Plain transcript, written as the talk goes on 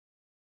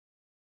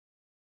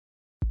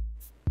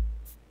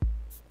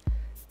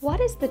What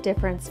is the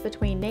difference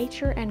between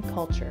nature and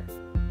culture?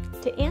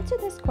 To answer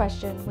this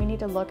question, we need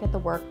to look at the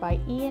work by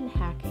Ian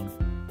Hacking.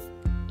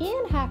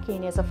 Ian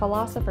Hacking is a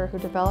philosopher who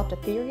developed a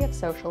theory of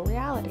social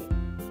reality.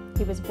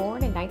 He was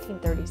born in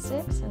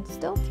 1936 and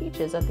still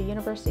teaches at the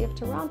University of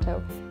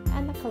Toronto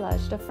and the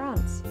Collège de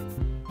France.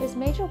 His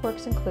major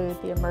works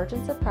include The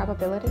Emergence of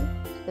Probability,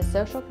 The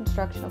Social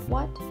Construction of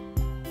What,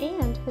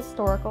 and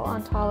Historical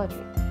Ontology.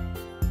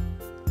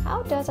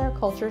 How does our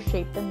culture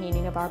shape the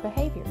meaning of our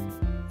behavior?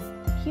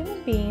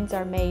 Human beings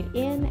are made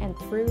in and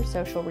through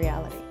social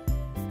reality.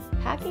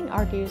 Hacking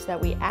argues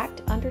that we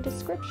act under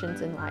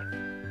descriptions in life.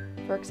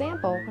 For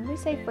example, when we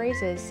say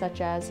phrases such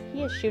as,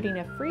 "he is shooting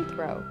a free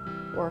throw,"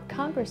 or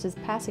 "Congress is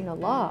passing a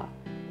law,"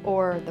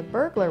 or "the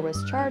burglar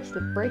was charged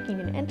with breaking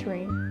and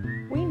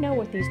entering," we know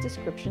what these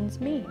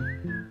descriptions mean.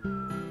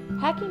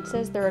 Hacking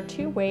says there are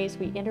two ways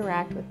we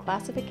interact with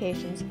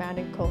classifications found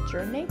in culture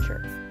and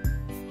nature.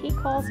 He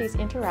calls these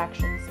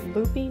interactions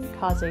looping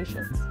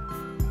causations.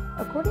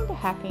 According to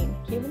Hacking,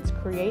 humans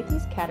create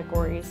these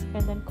categories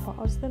and then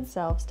cause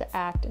themselves to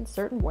act in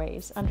certain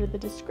ways under the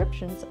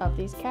descriptions of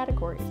these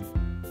categories.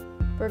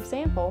 For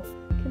example,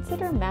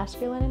 consider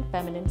masculine and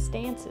feminine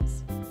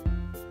stances.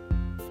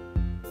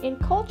 In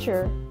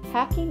culture,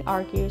 Hacking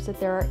argues that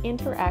there are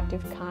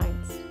interactive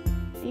kinds.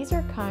 These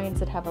are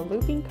kinds that have a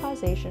looping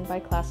causation by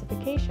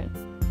classification.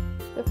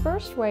 The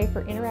first way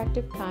for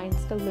interactive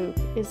kinds to loop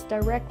is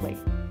directly.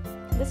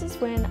 This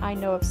is when I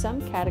know of some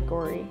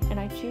category and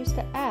I choose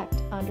to act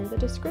under the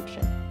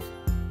description.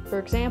 For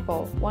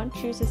example, one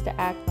chooses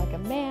to act like a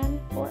man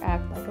or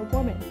act like a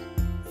woman.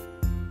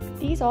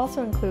 These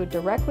also include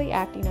directly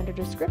acting under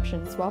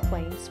descriptions while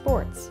playing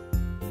sports.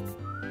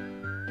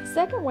 The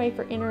second way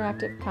for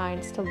interactive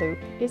kinds to loop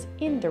is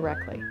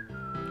indirectly.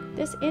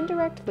 This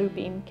indirect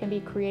looping can be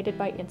created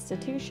by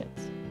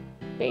institutions.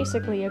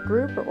 Basically, a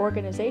group or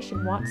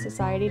organization wants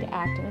society to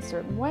act in a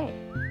certain way.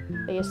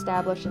 They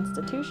establish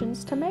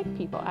institutions to make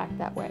people act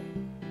that way.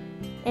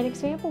 An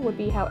example would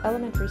be how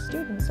elementary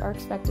students are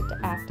expected to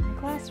act in the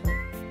classroom.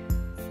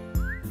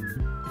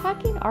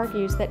 Hacking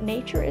argues that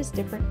nature is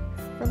different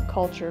from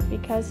culture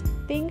because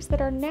things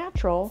that are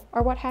natural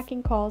are what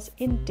Hacking calls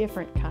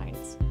indifferent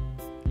kinds.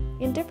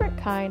 Indifferent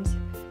kinds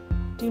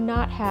do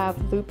not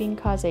have looping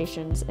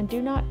causations and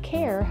do not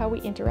care how we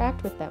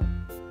interact with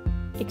them.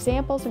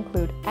 Examples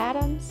include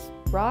atoms,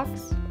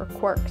 rocks, or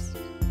quarks.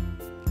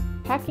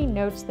 Hacking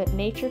notes that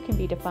nature can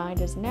be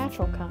defined as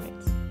natural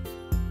kinds.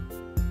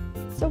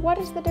 So what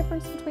is the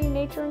difference between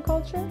nature and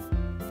culture?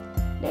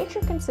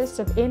 Nature consists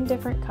of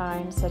indifferent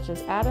kinds such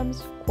as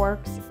atoms,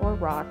 quarks, or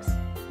rocks,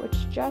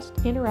 which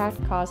just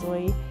interact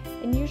causally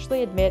and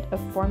usually admit a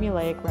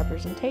formulaic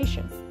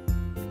representation.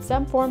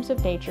 Some forms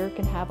of nature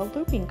can have a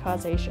looping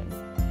causation,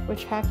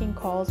 which Hacking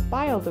calls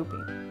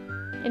biolooping.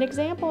 An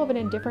example of an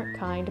indifferent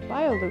kind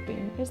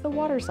biolooping is the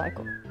water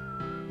cycle.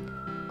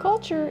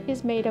 Culture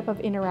is made up of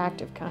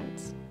interactive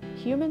kinds.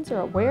 Humans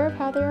are aware of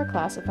how they are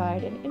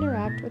classified and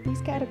interact with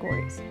these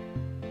categories.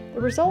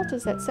 The result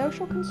is that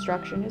social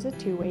construction is a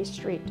two-way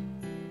street.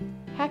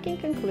 Hacking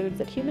concludes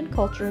that human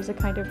culture is a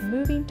kind of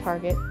moving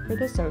target for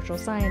the social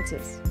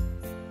sciences.